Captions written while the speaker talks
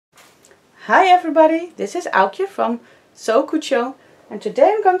Hi everybody, this is Aukje from Aukje, and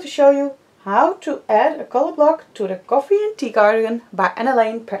today I'm going to show you how to add a color block to the Coffee and Tea Cardigan by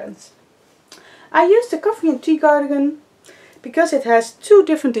Annelaine Patterns. I use the Coffee and Tea Cardigan because it has two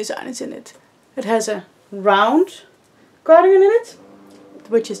different designs in it. It has a round cardigan in it,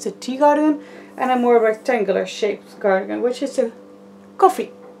 which is the tea cardigan, and a more rectangular shaped cardigan, which is the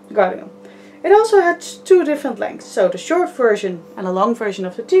coffee cardigan. It also has two different lengths, so the short version and a long version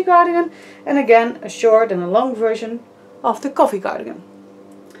of the tea cardigan, and again a short and a long version of the coffee cardigan.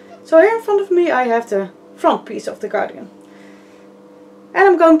 So here in front of me I have the front piece of the cardigan. And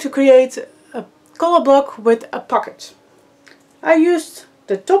I'm going to create a color block with a pocket. I used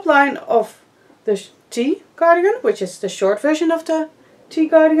the top line of the tea cardigan, which is the short version of the tea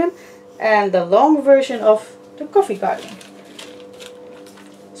cardigan, and the long version of the coffee cardigan.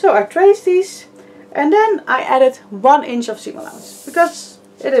 So I traced these, and then I added 1 inch of seam allowance. Because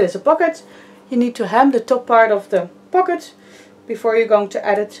it is a pocket, you need to hem the top part of the pocket before you're going to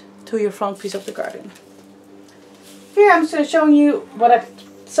add it to your front piece of the cardigan. Here I'm still showing you what I did.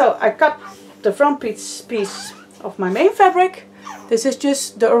 So I cut the front piece of my main fabric. This is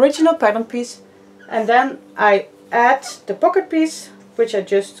just the original pattern piece, and then I add the pocket piece which I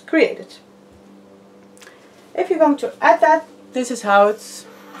just created. If you're going to add that, this is how it's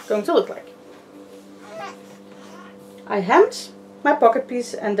going to look like. I hemmed my pocket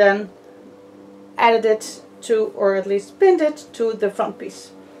piece and then added it to, or at least pinned it to, the front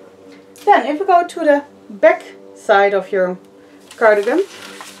piece. Then if we go to the back side of your cardigan,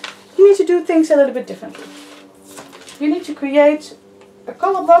 you need to do things a little bit differently. You need to create a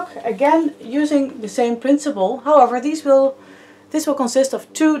color block, again using the same principle. However, this will consist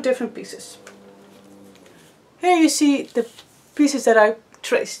of 2 different pieces. Here you see the pieces that I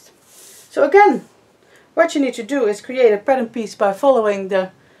traced. So again, what you need to do is create a pattern piece by following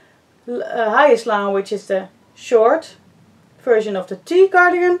the highest line, which is the short version of the tea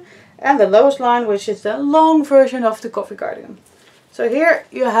cardigan, and the lowest line, which is the long version of the coffee cardigan. So here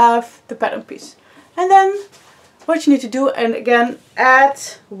you have the pattern piece. And then what you need to do, and again, add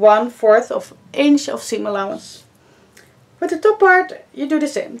 1/4 of inch of seam allowance. With the top part you do the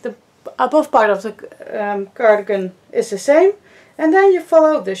same. The above part of the cardigan is the same, and then you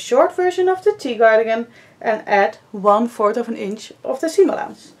follow the short version of the tea cardigan and add 1/4 of an inch of the seam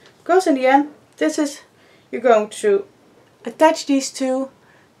allowance. Because in the end, you're going to attach these two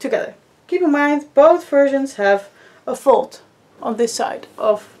together. Keep in mind, both versions have a fold on this side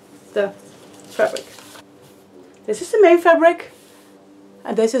of the fabric. This is the main fabric,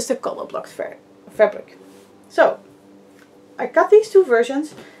 and this is the color block fabric. So I cut these 2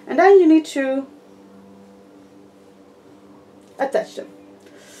 versions, and then you need to attach them.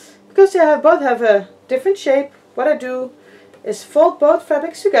 Because they both have a different shape, what I do is fold both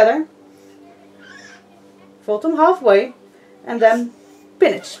fabrics together, fold them halfway, and then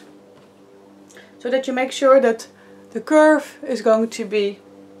pin it. So that you make sure that the curve is going to be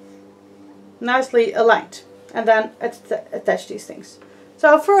nicely aligned. And then attach these things. So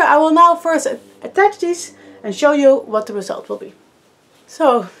I will now first attach these and show you what the result will be.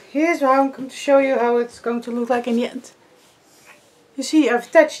 So here's how I'm going to show you how it's going to look like in the end. You see, I've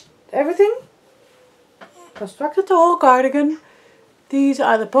attached everything, constructed the whole cardigan. These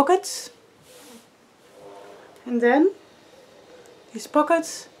are the pockets, and then these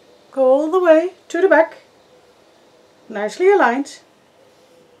pockets go all the way to the back, nicely aligned.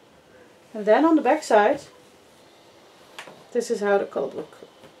 And then on the back side, this is how the color block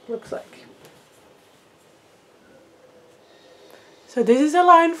looks like. So this is the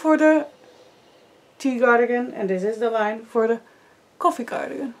line for the tea cardigan, and this is the line for the coffee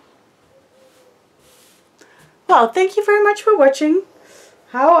cardigan. Well, thank you very much for watching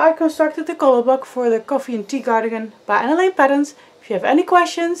how I constructed the color block for the coffee and tea cardigan by Annelaine Patterns. If you have any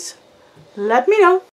questions, let me know.